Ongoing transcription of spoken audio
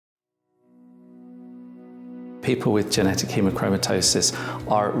People with genetic hemochromatosis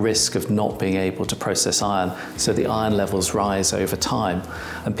are at risk of not being able to process iron, so the iron levels rise over time.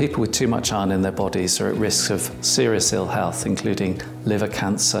 And people with too much iron in their bodies are at risk of serious ill health, including liver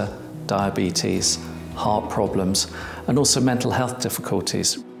cancer, diabetes, heart problems, and also mental health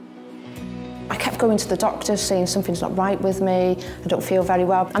difficulties. I kept going to the doctor saying something's not right with me, I don't feel very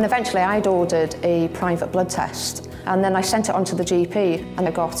well. And eventually I'd ordered a private blood test, and then I sent it on to the GP and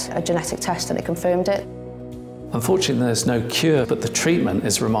I got a genetic test and it confirmed it. Unfortunately, there's no cure, but the treatment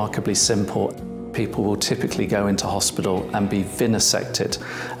is remarkably simple. People will typically go into hospital and be vivisected.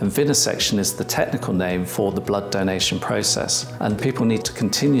 And vivisection is the technical name for the blood donation process. And people need to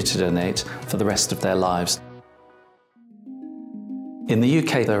continue to donate for the rest of their lives. In the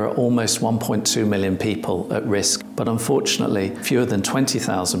UK, there are almost 1.2 million people at risk, but unfortunately, fewer than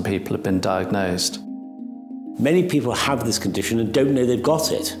 20,000 people have been diagnosed. Many people have this condition and don't know they've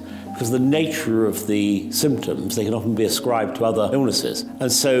got it. Because of the nature of the symptoms, they can often be ascribed to other illnesses.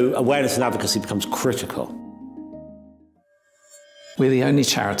 And so awareness and advocacy becomes critical. We're the only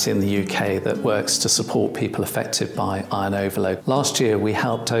charity in the UK that works to support people affected by iron overload. Last year, we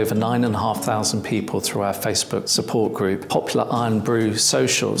helped over 9,500 people through our Facebook support group, popular Iron Brew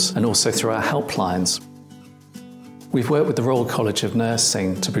socials, and also through our helplines. We've worked with the Royal College of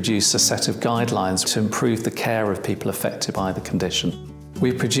Nursing to produce a set of guidelines to improve the care of people affected by the condition.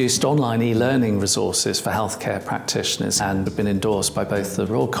 We've produced online e-learning resources for healthcare practitioners and have been endorsed by both the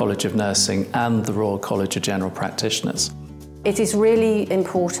Royal College of Nursing and the Royal College of General Practitioners. It is really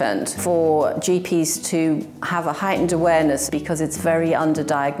important for GPs to have a heightened awareness because it's very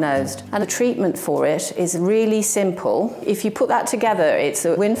underdiagnosed. And the treatment for it is really simple. If you put that together, it's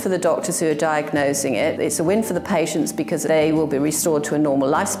a win for the doctors who are diagnosing it. It's a win for the patients because they will be restored to a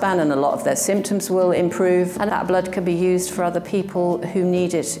normal lifespan and a lot of their symptoms will improve. And that blood can be used for other people who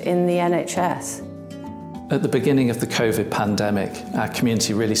need it in the NHS. At the beginning of the COVID pandemic, our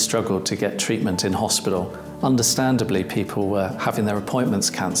community really struggled to get treatment in hospital. Understandably, people were having their appointments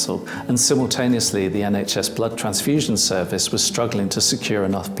cancelled, and simultaneously the NHS blood transfusion service was struggling to secure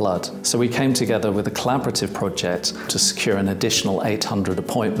enough blood. So we came together with a collaborative project to secure an additional 800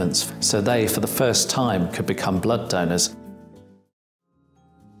 appointments, so they, for the first time, could become blood donors.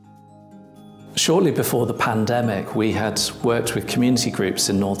 Shortly before the pandemic, we had worked with community groups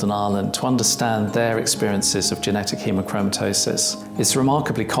in Northern Ireland to understand their experiences of genetic hemochromatosis. It's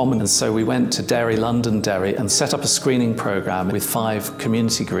remarkably common, and so we went to Derry, Londonderry, and set up a screening programme with 5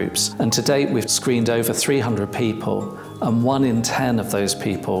 community groups. And to date, we've screened over 300 people, and 1 in 10 of those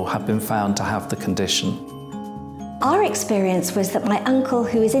people have been found to have the condition. Our experience was that my uncle,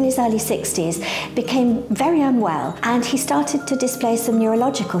 who was in his early 60s, became very unwell, and he started to display some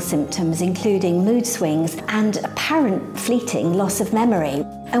neurological symptoms, including mood swings and apparent fleeting loss of memory.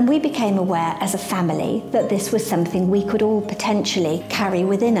 And we became aware as a family that this was something we could all potentially carry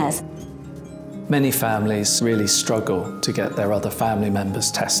within us. Many families really struggle to get their other family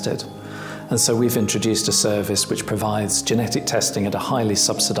members tested. And so we've introduced a service which provides genetic testing at a highly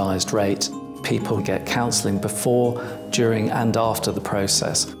subsidised rate. People get counselling before, during and after the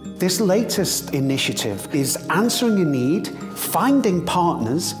process. This latest initiative is answering a need, finding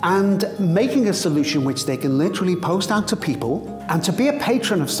partners and making a solution which they can literally post out to people. And to be a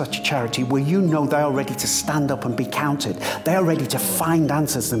patron of such a charity where you know they are ready to stand up and be counted, they are ready to find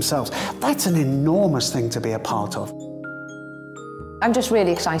answers themselves, that's an enormous thing to be a part of. I'm just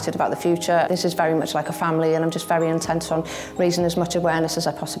really excited about the future. This is very much like a family, and I'm just very intent on raising as much awareness as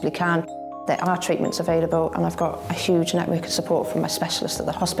I possibly can. There are treatments available, and I've got a huge network of support from my specialists at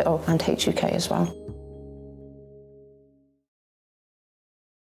the hospital and HUK as well.